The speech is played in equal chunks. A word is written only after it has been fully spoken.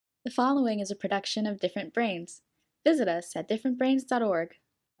The following is a production of Different Brains. Visit us at differentbrains.org.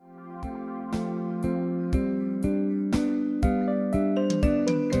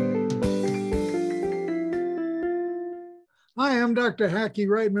 Hi, I'm Dr. Hackey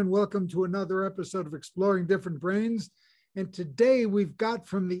Reitman. Welcome to another episode of Exploring Different Brains. And today we've got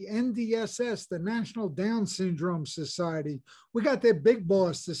from the NDSS, the National Down Syndrome Society, we got their big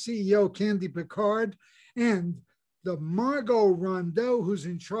boss, the CEO, Candy Picard, and the Margot Rondeau, who's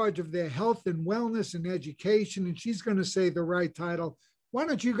in charge of their health and wellness and education. And she's going to say the right title. Why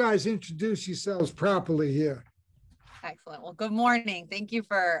don't you guys introduce yourselves properly here? Excellent. Well, good morning. Thank you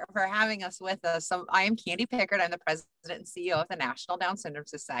for having us with us. So I am Candy Pickard. I'm the president and CEO of the National Down Syndrome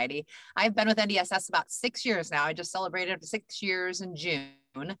Society. I've been with NDSS about 6 years now. I just celebrated 6 years in June.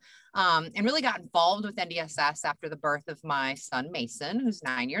 And really got involved with NDSS after the birth of my son, Mason, who's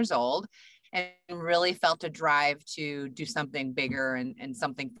 9 years old, and really felt a drive to do something bigger and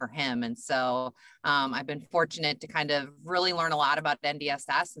something for him. And so I've been fortunate to kind of really learn a lot about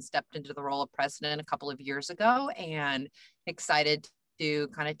NDSS and stepped into the role of president a couple of years ago, and excited to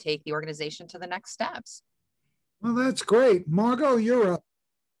kind of take the organization to the next steps. Well, that's great. Margot, you're up.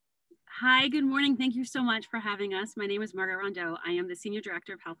 Hi, good morning. Thank you so much for having us. My name is Margot Rondeau. I am the Senior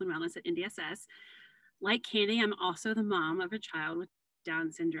Director of Health and Wellness at NDSS. Like Candy, I'm also the mom of a child with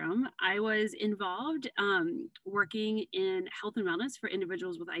Down syndrome. I was involved working in health and wellness for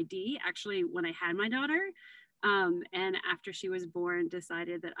individuals with ID, actually when I had my daughter. And after she was born,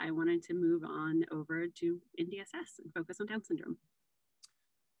 decided that I wanted to move on over to NDSS and focus on Down syndrome.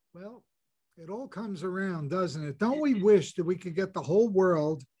 Well, it all comes around, doesn't it? Don't we wish that we could get the whole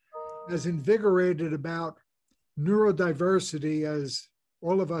world as invigorated about neurodiversity as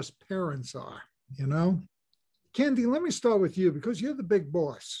all of us parents are, you know? Candy, let me start with you because you're the big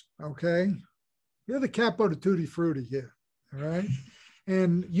boss, okay? You're the capo di tutti frutti here, all right?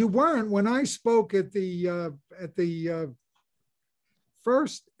 And you weren't when I spoke at the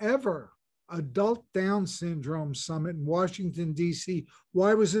first ever Adult Down Syndrome Summit in Washington, D.C.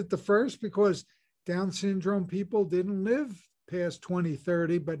 Why was it the first? Because Down syndrome people didn't live past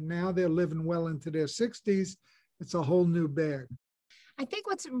 2030, but now they're living well into their 60s. It's a whole new bag. I think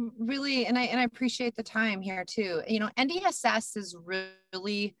what's really, and I appreciate the time here too, NDSS is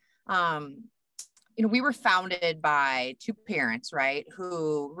really, we were founded by two parents, right,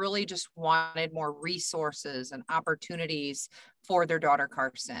 who really just wanted more resources and opportunities for their daughter,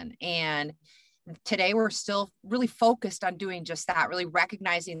 Carson. And today we're still really focused on doing just that, really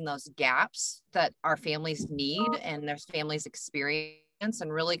recognizing those gaps that our families need and their families experience,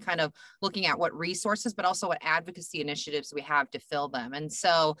 and really kind of looking at what resources, but also what advocacy initiatives we have to fill them. And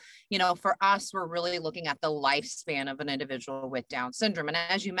so, for us, we're really looking at the lifespan of an individual with Down syndrome. And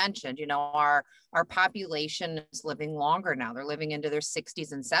as you mentioned, our population is living longer now. They're living into their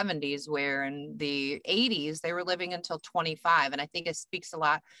 60s and 70s, where in the 80s, they were living until 25. And I think it speaks a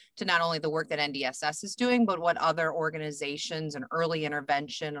lot to not only the work that NDSS is doing, but what other organizations and early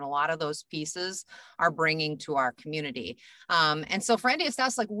intervention and a lot of those pieces are bringing to our community. And so for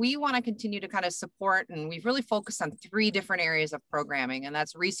NDSS, we want to continue to kind of support, and we've really focused on 3 different areas of programming, and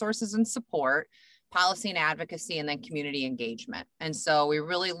that's resources and support, policy and advocacy, and then community engagement. And so we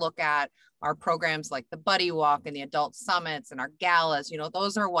really look at our programs like the Buddy Walk and the Adult Summits and our galas.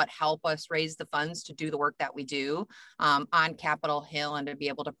 Those are what help us raise the funds to do the work that we do on Capitol Hill, and to be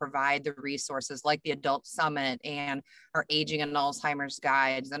able to provide the resources like the Adult Summit and our Aging and Alzheimer's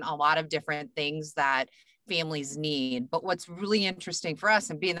guides and a lot of different things that families need. But what's really interesting for us,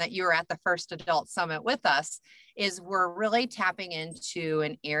 and being that you were at the first Adult Summit with us, is we're really tapping into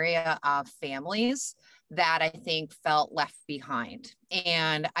an area of families that I think felt left behind.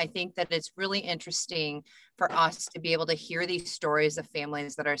 And I think that it's really interesting for us to be able to hear these stories of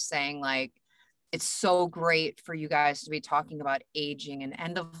families that are saying, it's so great for you guys to be talking about aging and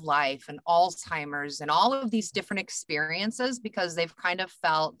end of life and Alzheimer's and all of these different experiences, because they've kind of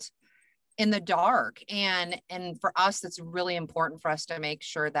felt in the dark. And for us, it's really important for us to make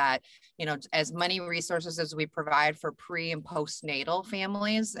sure that, as many resources as we provide for pre and postnatal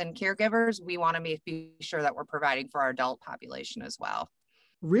families and caregivers, we want to be sure that we're providing for our adult population as well.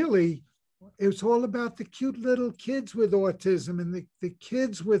 Really, it's all about the cute little kids with autism and the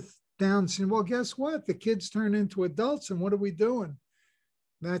kids with Down syndrome. Well, guess what? The kids turn into adults, and what are we doing?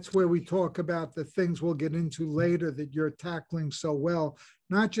 That's where we talk about the things we'll get into later that you're tackling so well,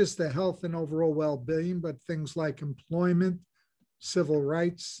 not just the health and overall well-being, but things like employment, civil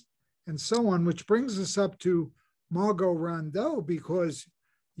rights, and so on, which brings us up to Margot Rondeau, because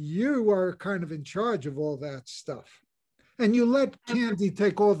you are kind of in charge of all that stuff. And you let Candy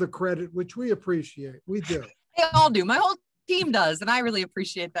take all the credit, which we appreciate. We do. They all do. My whole team does. And I really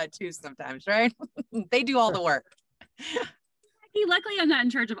appreciate that too sometimes, right? They do all the work. Luckily, I'm not in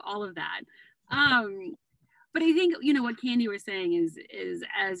charge of all of that. But I think, what Candy was saying is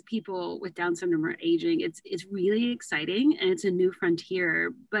as people with Down syndrome are aging, it's really exciting and it's a new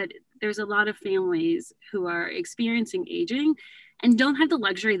frontier, but there's a lot of families who are experiencing aging and don't have the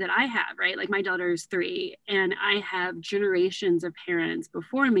luxury that I have, right? Like my daughter is 3 and I have generations of parents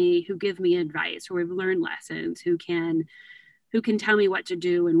before me who give me advice, who have learned lessons, who can tell me what to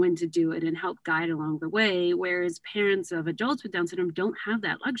do and when to do it and help guide along the way. Whereas parents of adults with Down syndrome don't have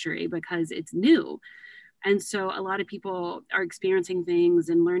that luxury because it's new. And so a lot of people are experiencing things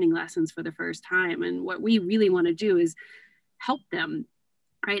and learning lessons for the first time. And what we really want to do is help them,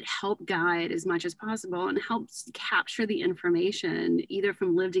 right? Help guide as much as possible and help capture the information either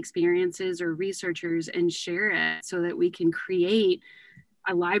from lived experiences or researchers and share it so that we can create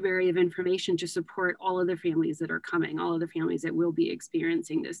a library of information to support all of the families that are coming, all of the families that will be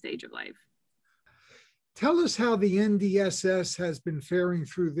experiencing this stage of life. Tell us how the NDSS has been faring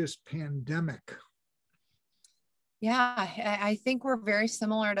through this pandemic. Yeah, I think we're very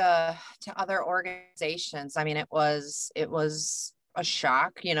similar to other organizations. I mean, it was a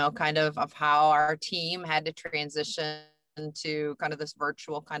shock, kind of how our team had to transition to kind of this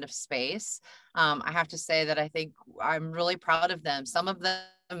virtual kind of space. I have to say that I think I'm really proud of them. Some of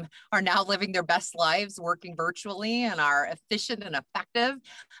them are now living their best lives working virtually and are efficient and effective.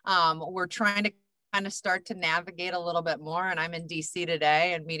 We're trying to kind of start to navigate a little bit more. And I'm in DC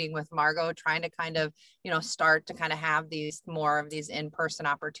today and meeting with Margot, trying to kind of, start to kind of have more of these in-person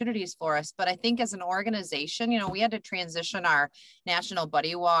opportunities for us. But I think as an organization, we had to transition our National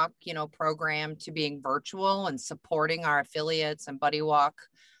Buddy Walk, program to being virtual and supporting our affiliates and Buddy Walk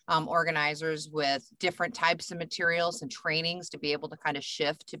organizers with different types of materials and trainings to be able to kind of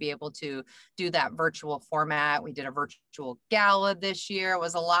shift, to be able to do that virtual format. We did a virtual gala this year. It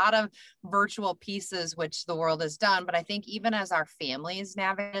was a lot of virtual pieces, which the world has done. But I think even as our families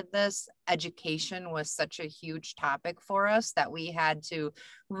navigated this, education was such a huge topic for us that we had to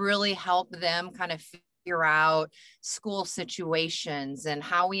really help them kind of figure out school situations and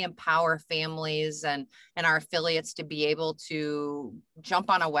how we empower families and our affiliates to be able to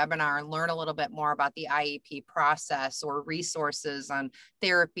jump on a webinar and learn a little bit more about the IEP process or resources on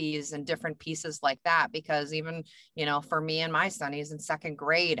therapies and different pieces like that. Because even, for me and my son, he's in 2nd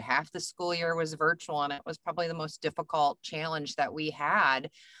grade, half the school year was virtual, and it was probably the most difficult challenge that we had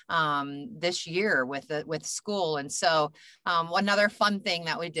this year with school. And so another fun thing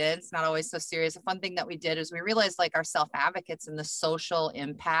that we did, it's not always so serious, a fun thing that we did is we realized like our self-advocates and the social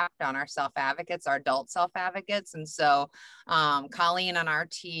impact on our self-advocates, our adult self-advocates. And so Colleen on our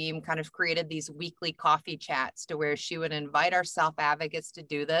team kind of created these weekly coffee chats to where she would invite our self-advocates to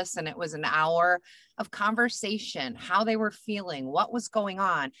do this. And it was an hour of conversation, how they were feeling, what was going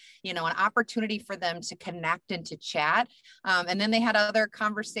on, an opportunity for them to connect and to chat. And then they had other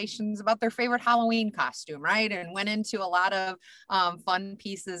conversations about their favorite Halloween costume, right? And went into a lot of fun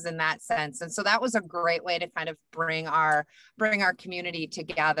pieces in that sense. And so that was a great way to kind of bring our community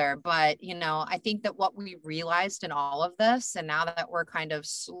together. But, I think that what we realized in all of this, and now that we're kind of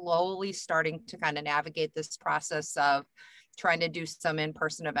slowly starting to kind of navigate this process of trying to do some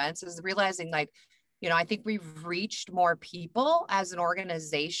in-person events, is realizing like, I think we've reached more people as an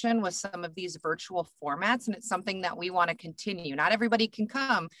organization with some of these virtual formats, and it's something that we want to continue. Not everybody can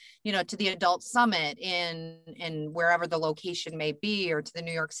come, to the Adult Summit in wherever the location may be, or to the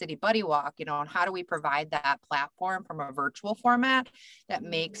New York City Buddy Walk, and how do we provide that platform from a virtual format that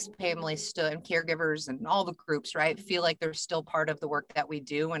makes families and caregivers and all the groups, right, feel like they're still part of the work that we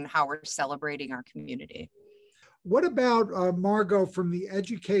do and how we're celebrating our community. What about, Margot, from the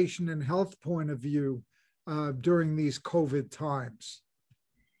education and health point of view during these COVID times?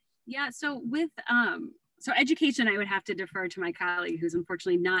 Yeah, so with education, I would have to defer to my colleague who's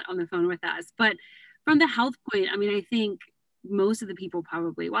unfortunately not on the phone with us. But from the health point, I think most of the people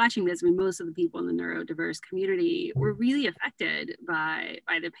probably watching this, most of the people in the neurodiverse community were really affected by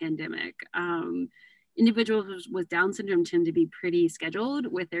the pandemic. Individuals with Down syndrome tend to be pretty scheduled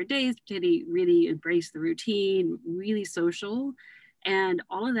with their days, to really embrace the routine, really social. And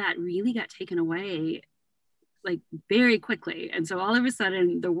all of that really got taken away like very quickly. And so all of a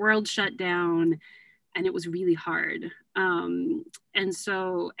sudden the world shut down and it was really hard. And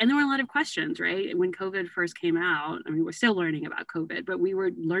there were a lot of questions, right? When COVID first came out, we're still learning about COVID, but we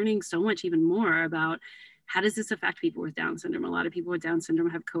were learning so much even more about how does this affect people with Down syndrome? A lot of people with Down syndrome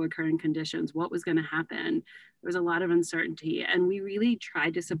have co-occurring conditions. What was going to happen? There was a lot of uncertainty, and we really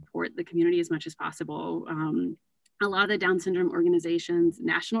tried to support the community as much as possible. a lot of the Down syndrome organizations,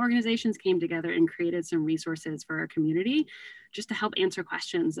 national organizations, came together and created some resources for our community just to help answer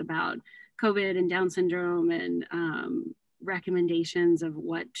questions about COVID and Down syndrome, and recommendations of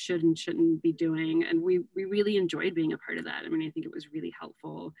what should and shouldn't be doing. And we really enjoyed being a part of that. I mean, I think it was really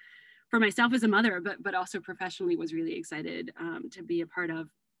helpful for myself as a mother, but also professionally was really excited to be a part of.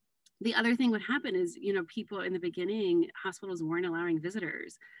 The other thing would happen is, you know, people in the beginning, hospitals weren't allowing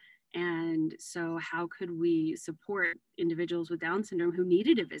visitors. And so how could we support individuals with Down syndrome who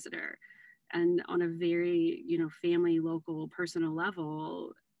needed a visitor? And on a very, you know, family, local, personal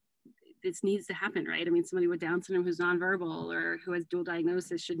level, this needs to happen, right? I mean, somebody with Down syndrome who's nonverbal or who has dual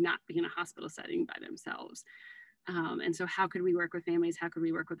diagnosis should not be in a hospital setting by themselves. And so how could we work with families? How could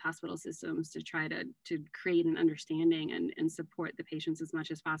we work with hospital systems to try to create an understanding and support the patients as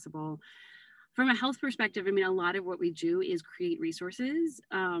much as possible? From a health perspective, I mean, a lot of what we do is create resources.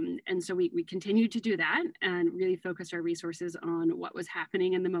 And so we continue to do that and really focus our resources on what was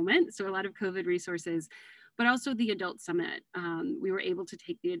happening in the moment. So a lot of COVID resources, but also the Adult Summit. We were able to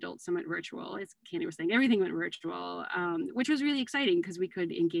take the Adult Summit virtual. As Candy was saying, everything went virtual, which was really exciting because we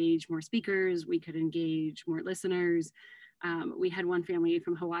could engage more speakers, we could engage more listeners. We had one family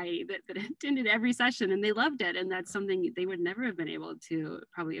from Hawaii that attended every session and they loved it. And that's something they would never have been able to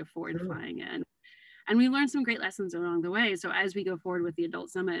probably afford flying in. And we learned some great lessons along the way. So as we go forward with the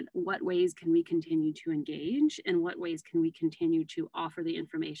Adult Summit, what ways can we continue to engage and what ways can we continue to offer the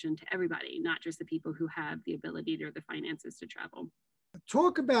information to everybody, not just the people who have the ability or the finances to travel?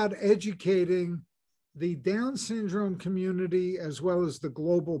 Talk about educating the Down syndrome community as well as the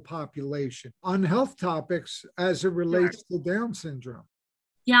global population on health topics as it relates to Down syndrome.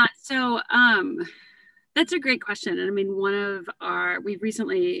 Yeah, so that's a great question. And I mean, we've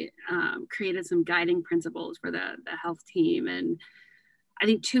recently created some guiding principles for the health team. And I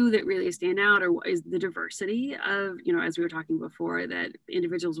think two that really stand out is the diversity of, you know, as we were talking before, that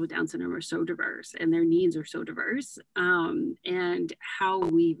individuals with Down syndrome are so diverse and their needs are so diverse. And how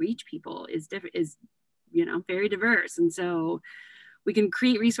we reach people is you know, very diverse. And so we can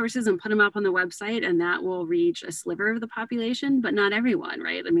create resources and put them up on the website and that will reach a sliver of the population, but not everyone,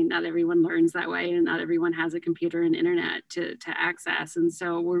 right? I mean, not everyone learns that way and not everyone has a computer and internet to access. And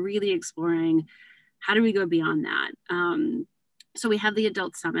so we're really exploring how do we go beyond that? So we have the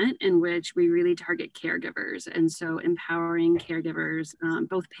Adult Summit in which we really target caregivers. And so empowering caregivers,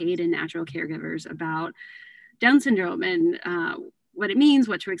 both paid and natural caregivers, about Down syndrome and what it means,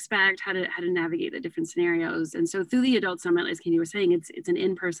 what to expect, how to navigate the different scenarios. And so through the Adult Summit, as Candy was saying, it's an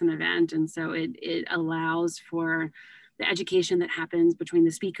in-person event. And so it allows for the education that happens between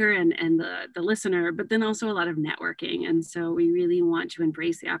the speaker and the listener, but then also a lot of networking. And so we really want to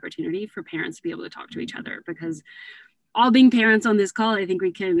embrace the opportunity for parents to be able to talk to each other, because all being parents on this call, I think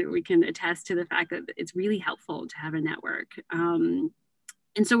we can attest to the fact that it's really helpful to have a network.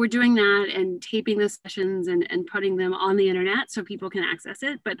 And so we're doing that and taping the sessions and putting them on the internet so people can access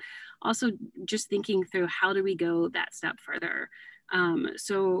it, but also just thinking through how do we go that step further.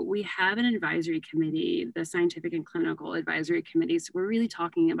 So we have an advisory committee, the Scientific and Clinical Advisory Committee. So we're really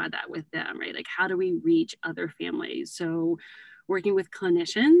talking about that with them, right? Like, how do we reach other families? So working with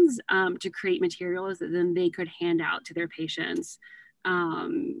clinicians to create materials that then they could hand out to their patients.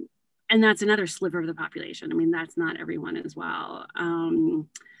 And that's another sliver of the population. I mean, that's not everyone as well.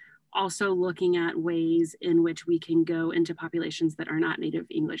 Also looking at ways in which we can go into populations that are not native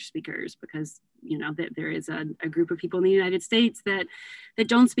English speakers, because, you know, that there is a group of people in the United States that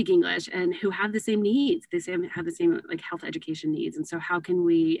don't speak English and who have the same needs. They have the same like health education needs. And so how can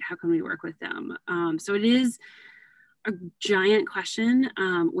we work with them? So it is a giant question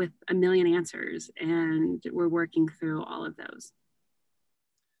with a million answers, and we're working through all of those.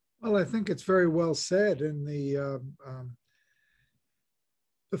 Well, I think it's very well said. And the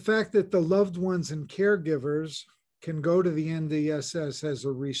fact that the loved ones and caregivers can go to the NDSS as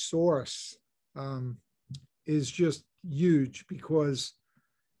a resource is just huge, because,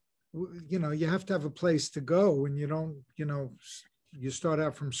 you know, you have to have a place to go and you don't, you know, you start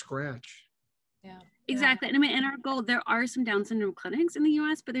out from scratch. Yeah. Exactly. And I mean, and our goal, there are some Down syndrome clinics in the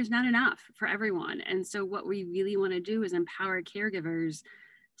US, but there's not enough for everyone. And so what we really want to do is empower caregivers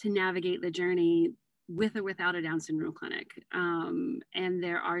to navigate the journey with or without a Down syndrome clinic. And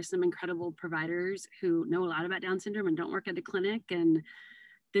there are some incredible providers who know a lot about Down syndrome and don't work at a clinic. And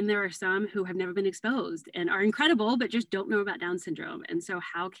then there are some who have never been exposed and are incredible, but just don't know about Down syndrome. And so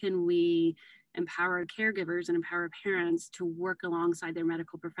how can we empower caregivers and empower parents to work alongside their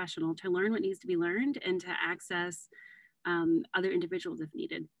medical professional to learn what needs to be learned and to access other individuals if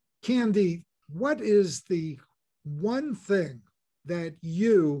needed? Candy, what is the one thing that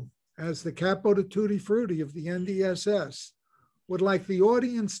you as the capo di tutti frutti of the NDSS, would like the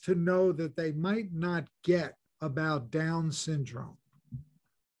audience to know that they might not get about Down syndrome?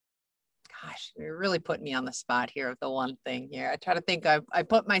 Gosh, you're really putting me on the spot here of the one thing here. I try to think. I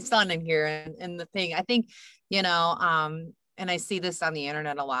put my son in here, and the thing I think, and I see this on the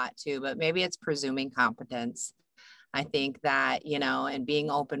internet a lot too, but maybe it's presuming competence. I think that, and being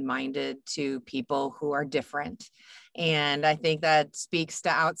open-minded to people who are different. And I think that speaks to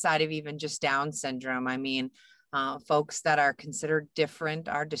outside of even just Down syndrome. I mean, folks that are considered different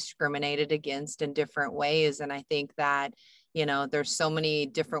are discriminated against in different ways. And I think that, there's so many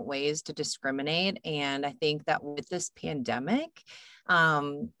different ways to discriminate. And I think that with this pandemic,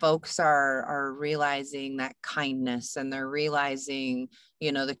 folks are realizing that kindness, and they're realizing,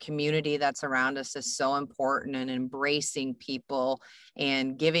 the community that's around us is so important, and embracing people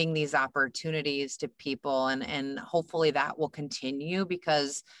and giving these opportunities to people. And hopefully that will continue,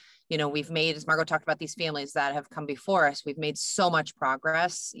 because we've made, as Margot talked about, these families that have come before us, we've made so much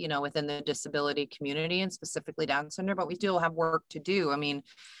progress, within the disability community and specifically Down syndrome, but we still have work to do. I mean,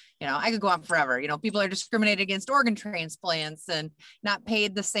 I could go on forever. People are discriminated against organ transplants and not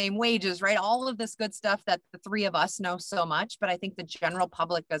paid the same wages, right? All of this good stuff that the three of us know so much, but I think the general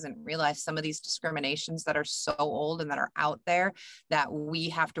public doesn't realize some of these discriminations that are so old and that are out there, that we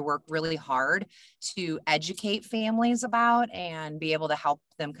have to work really hard to educate families about and be able to help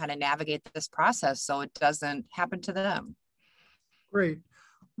them kind of navigate this process so it doesn't happen to them. Great.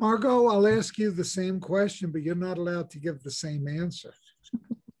 Margot, I'll ask you the same question, but you're not allowed to give the same answer.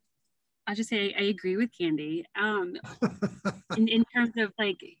 I'll just say I agree with Candy in terms of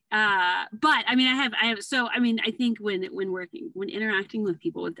but I mean, I think when interacting with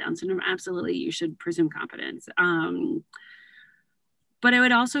people with Down syndrome, absolutely you should presume competence. But I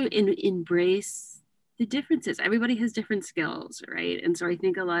would also embrace the differences. Everybody has different skills, right? And so I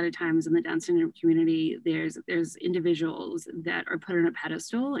think a lot of times in the Down syndrome community, there's individuals that are put on a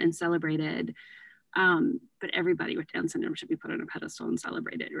pedestal and celebrated. But everybody with Down syndrome should be put on a pedestal and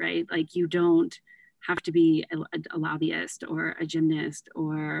celebrated, right? Like, you don't have to be a lobbyist or a gymnast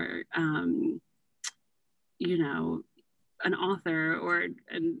or, an author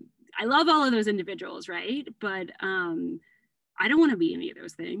and I love all of those individuals, right? But I don't want to be any of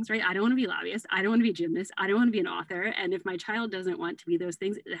those things, right? I don't want to be a lobbyist. I don't want to be a gymnast. I don't want to be an author. And if my child doesn't want to be those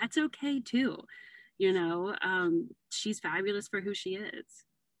things, that's okay too. She's fabulous for who she is.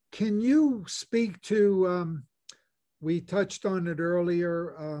 Can you speak to, we touched on it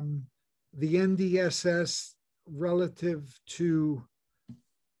earlier, the NDSS relative to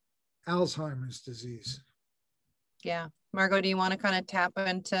Alzheimer's disease? Yeah. Margot, do you want to kind of tap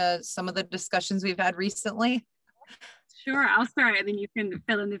into some of the discussions we've had recently? Sure, I'll start, and then you can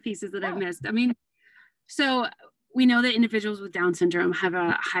fill in the pieces that I've missed. I mean, so we know that individuals with Down syndrome have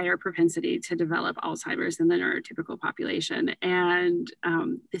a higher propensity to develop Alzheimer's than the neurotypical population. And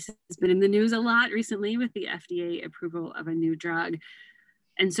this has been in the news a lot recently with the FDA approval of a new drug.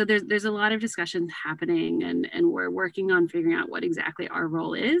 And so there's a lot of discussions happening, and we're working on figuring out what exactly our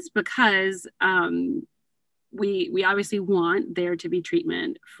role is, because we obviously want there to be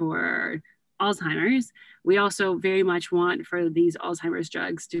treatment for Alzheimer's. We also very much want for these Alzheimer's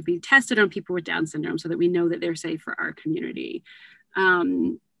drugs to be tested on people with Down syndrome so that we know that they're safe for our community.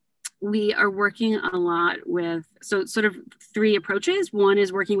 We are working a lot with, so sort of three approaches. One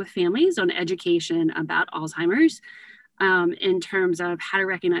is working with families on education about Alzheimer's, in terms of how to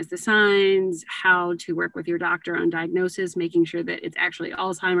recognize the signs, how to work with your doctor on diagnosis, making sure that it's actually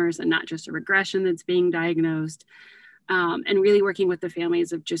Alzheimer's and not just a regression that's being diagnosed. And really working with the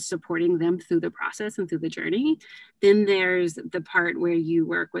families of just supporting them through the process and through the journey. Then there's the part where you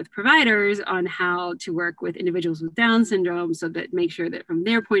work with providers on how to work with individuals with Down syndrome, so that make sure that from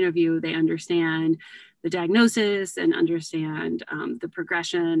their point of view, they understand the diagnosis and understand the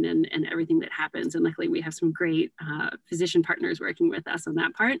progression and everything that happens. And luckily we have some great physician partners working with us on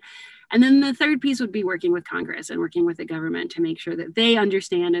that part. And then the third piece would be working with Congress and working with the government to make sure that they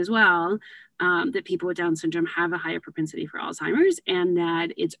understand as well that people with Down syndrome have a higher propensity for Alzheimer's, and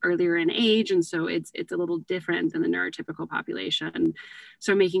that it's earlier in age. And so it's a little different than the neurotypical population.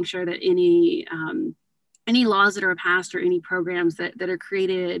 So making sure that any laws that are passed or any programs that are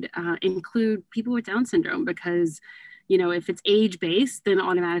created include people with Down syndrome, because, if it's age-based, then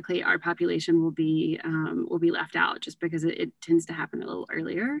automatically our population will be left out, just because it tends to happen a little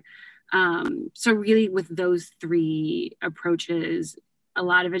earlier. So really with those three approaches, a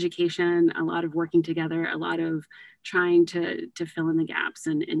lot of education, a lot of working together, a lot of trying to fill in the gaps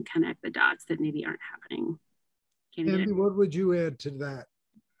and connect the dots that maybe aren't happening. Andy, what would you add to that?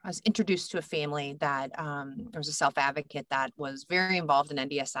 I was introduced to a family that there was a self-advocate that was very involved in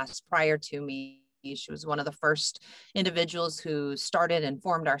NDSS prior to me. She was one of the first individuals who started and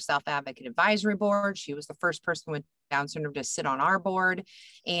formed our self-advocate advisory board. She was the first person with Down syndrome to sit on our board.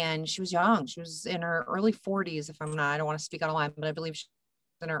 And she was young. She was in her early 40s, if I'm not, I don't want to speak out of line, but I believe she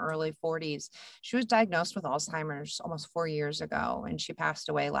was in her early 40s. She was diagnosed with Alzheimer's almost 4 years ago, and she passed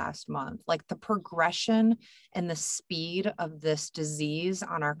away last month. Like, the progression and the speed of this disease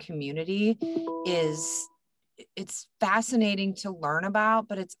on our community it's fascinating to learn about,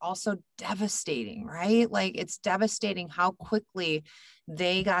 but it's also devastating, right? Like, it's devastating how quickly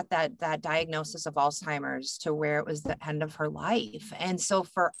they got that diagnosis of Alzheimer's to where it was the end of her life. And so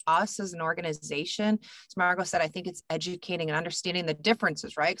for us as an organization, as Margot said, I think it's educating and understanding the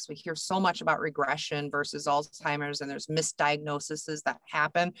differences, right? Because we hear so much about regression versus Alzheimer's, and there's misdiagnoses that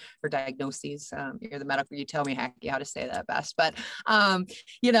happen, or diagnoses. You're the medical, you tell me how to say that best. But,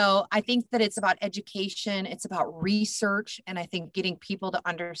 you know, I think that it's about education. It's about research. And I think getting people to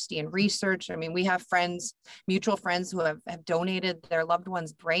understand research. I mean, we have friends, mutual friends, who have donated their loved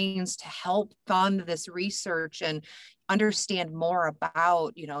ones' brains to help fund this research and understand more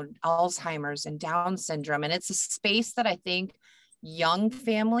about, you know, Alzheimer's and Down syndrome. And it's a space that I think young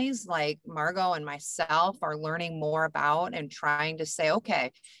families like Margot and myself are learning more about and trying to say,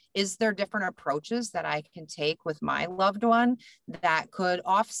 okay, is there different approaches that I can take with my loved one that could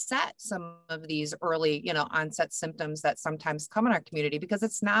offset some of these early, you know, onset symptoms that sometimes come in our community? Because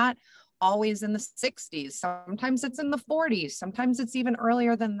it's not always in the 60s. Sometimes it's in the 40s. Sometimes it's even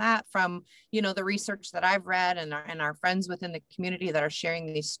earlier than that, from, you know, the research that I've read and our friends within the community that are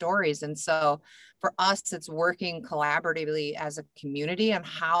sharing these stories. And so for us, it's working collaboratively as a community on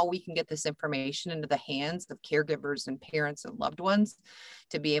how we can get this information into the hands of caregivers and parents and loved ones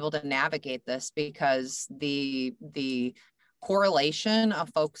to be able to navigate this, because the correlation of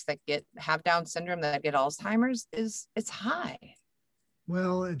folks that have Down syndrome that get Alzheimer's it's high.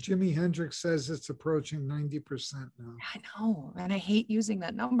 Well, Jimi Hendrix says it's approaching 90% now. I know. And I hate using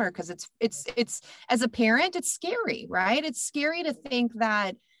that number, because it's as a parent, it's scary, right? It's scary to think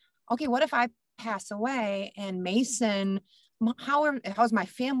that, okay, what if I pass away and Mason, how's my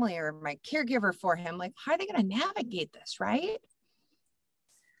family or my caregiver for him? Like, how are they going to navigate this, right?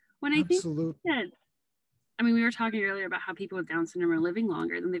 When I think Absolutely. that, I mean, we were talking earlier about how people with Down syndrome are living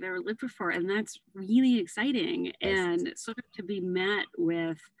longer than they've ever lived before. And that's really exciting. Yes. And sort of to be met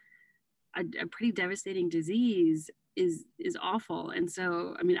with a pretty devastating disease is awful. And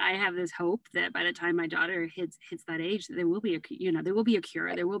so, I mean, I have this hope that by the time my daughter hits that age, there will be a cure,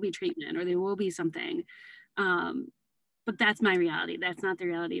 there will be treatment, or there will be something. But that's my reality. That's not the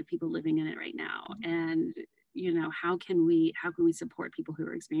reality of people living in it right now. And, you know, how can we support people who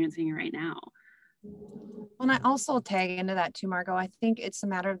are experiencing it right now? And I also tag into that too, Margot. I think it's a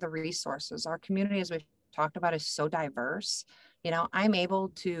matter of the resources. Our community, as we've talked about, is so diverse. You know, I'm able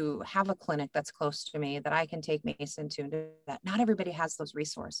to have a clinic that's close to me that I can take Mason to, that not everybody has those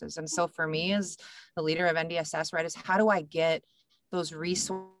resources. And so for me as the leader of NDSS, right, is how do I get those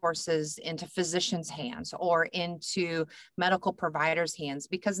resources into physicians' hands or into medical providers' hands?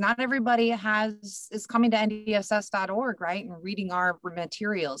 Because not everybody is coming to ndss.org, right, and reading our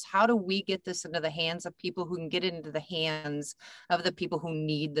materials. How do we get this into the hands of people who can get it into the hands of the people who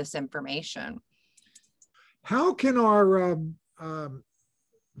need this information? How can our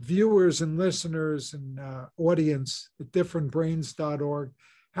viewers and listeners and audience at differentbrains.org,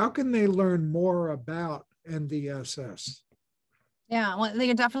 how can they learn more about NDSS? Yeah, well, they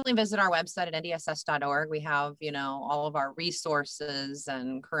can definitely visit our website at ndss.org. We have, you know, all of our resources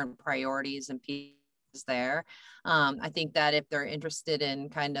and current priorities and pieces there. I think that if they're interested in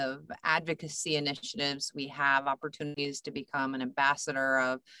kind of advocacy initiatives, we have opportunities to become an ambassador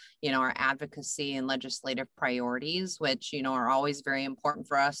of, you know, our advocacy and legislative priorities, which, you know, are always very important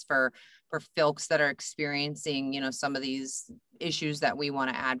for us for folks that are experiencing, you know, some of these issues that we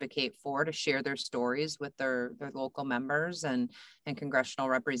want to advocate for, to share their stories with their local members and congressional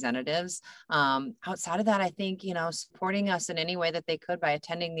representatives. Outside of that, I think, you know, supporting us in any way that they could by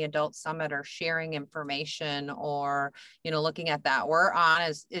attending the Adult Summit or sharing information, or, you know, looking at that. We're on,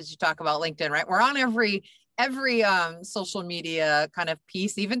 as you talk about LinkedIn, right? We're on every social media kind of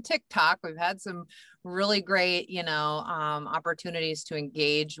piece, even TikTok. We've had some really great, you know, opportunities to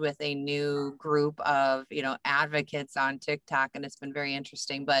engage with a new group of, you know, advocates on TikTok, and it's been very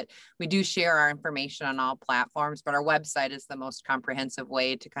interesting. But we do share our information on all platforms, but our website is the most comprehensive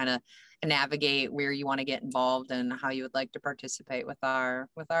way to kind of navigate where you want to get involved and how you would like to participate with our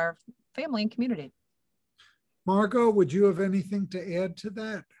family and community. Margot, would you have anything to add to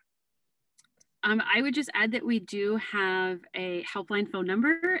that? I would just add that we do have a helpline phone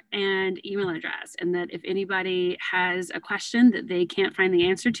number and email address, and that if anybody has a question that they can't find the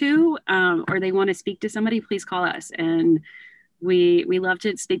answer to, or they want to speak to somebody, please call us. And we love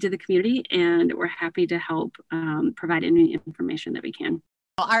to speak to the community, and we're happy to help provide any information that we can.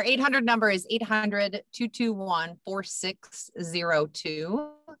 Our 800 number is 800-221-4602.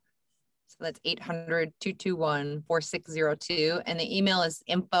 So that's 800-221-4602. And the email is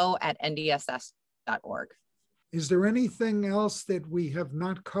info@ndss.org. Is there anything else that we have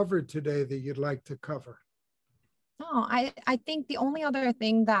not covered today that you'd like to cover? No, I think the only other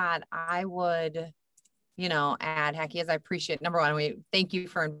thing that I would, add, Hackie, is I appreciate, number one, we thank you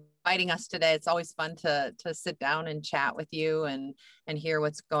for inviting us today. It's always fun to sit down and chat with you and hear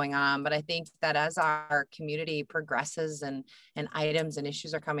what's going on. But I think that as our community progresses and items and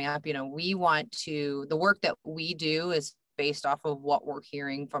issues are coming up, we want to, the work that we do is based off of what we're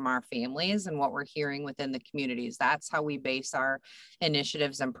hearing from our families and what we're hearing within the communities. That's how we base our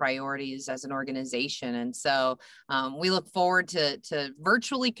initiatives and priorities as an organization. And so we look forward to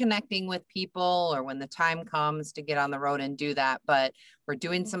virtually connecting with people, or when the time comes to get on the road and do that. But we're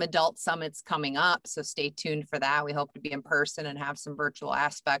doing some adult summits coming up, so stay tuned for that. We hope to be in person and have some virtual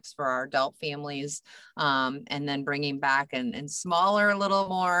aspects for our adult families, and then bringing back in smaller, a little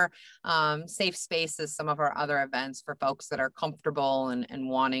more safe spaces, some of our other events for folks that are comfortable and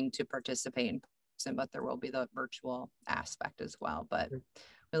wanting to participate in person, but there will be the virtual aspect as well. But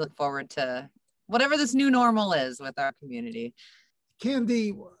we look forward to whatever this new normal is with our community.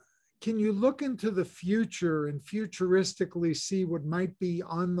 Candy, can you look into the future and futuristically see what might be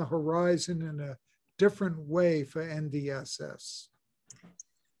on the horizon in a different way for NDSS?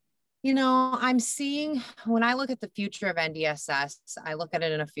 I'm seeing, when I look at the future of NDSS, I look at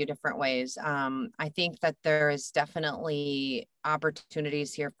it in a few different ways. I think that there is definitely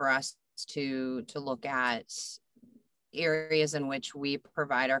opportunities here for us to look at areas in which we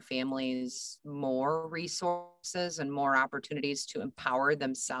provide our families more resources and more opportunities to empower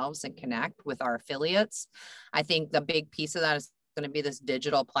themselves and connect with our affiliates. I think the big piece of that is going to be this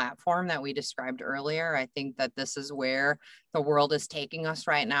digital platform that we described earlier. I think that this is where the world is taking us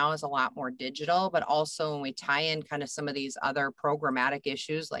right now, is a lot more digital, but also when we tie in kind of some of these other programmatic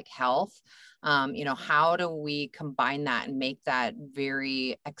issues like health, how do we combine that and make that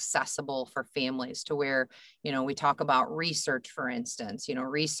very accessible for families to where, we talk about research, for instance,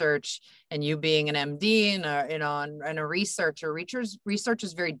 research, and you being an MD and a researcher, research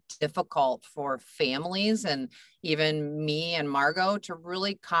is very difficult for families and even me and Margot to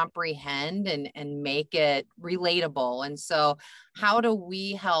really comprehend and make it relatable. And so how do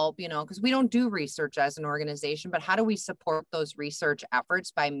we help, because we don't do research as an organization, but how do we support those research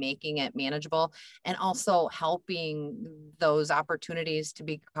efforts by making it manageable and also helping those opportunities to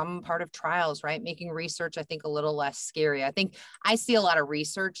become part of trials, right? Making research, I think, a little less scary. I think I see a lot of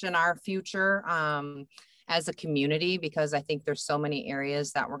research in our future as a community, because I think there's so many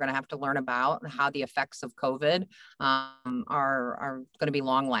areas that we're going to have to learn about and how the effects of COVID are going to be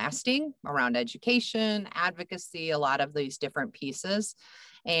long lasting around education, advocacy, a lot of these different pieces.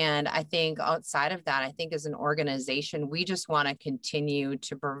 And I think outside of that, I think as an organization, we just want to continue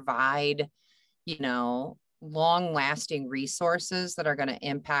to provide, long-lasting resources that are going to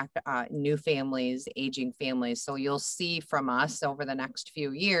impact new families, aging families. So you'll see from us over the next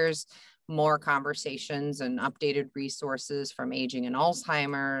few years more conversations and updated resources from aging and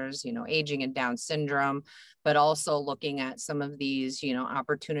Alzheimer's, aging and Down syndrome, but also looking at some of these,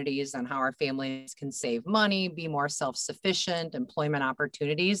 opportunities on how our families can save money, be more self-sufficient, employment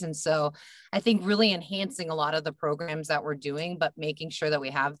opportunities. And so I think really enhancing a lot of the programs that we're doing, but making sure that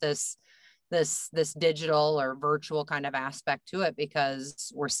we have this digital or virtual kind of aspect to it,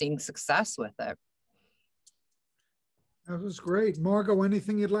 because we're seeing success with it. That was great. Margot,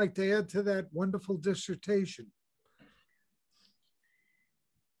 anything you'd like to add to that wonderful dissertation?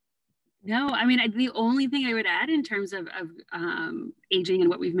 No, I mean, the only thing I would add in terms of aging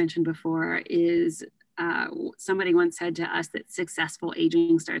and what we've mentioned before is somebody once said to us that successful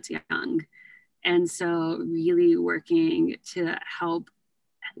aging starts young. And so really working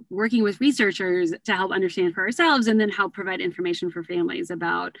with researchers to help understand for ourselves, and then help provide information for families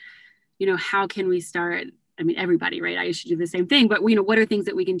about, how can we start. I mean, everybody, right? I should do the same thing, but what are things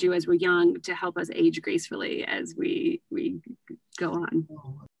that we can do as we're young to help us age gracefully as we go on?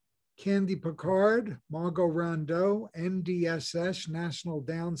 Candy Picard, Margot Rondeau, NDSS, National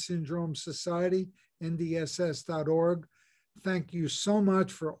Down Syndrome Society, ndss.org. Thank you so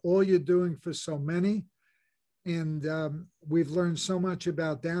much for all you're doing for so many. And we've learned so much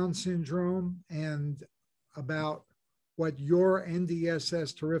about Down syndrome and about what your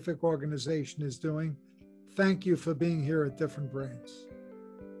NDSS terrific organization is doing. Thank you for being here at Different Brains.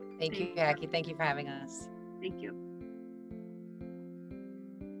 Thank you, Jackie. Thank you for having us. Thank you.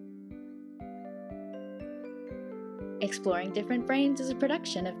 Exploring Different Brains is a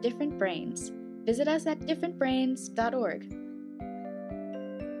production of Different Brains. Visit us at differentbrains.org.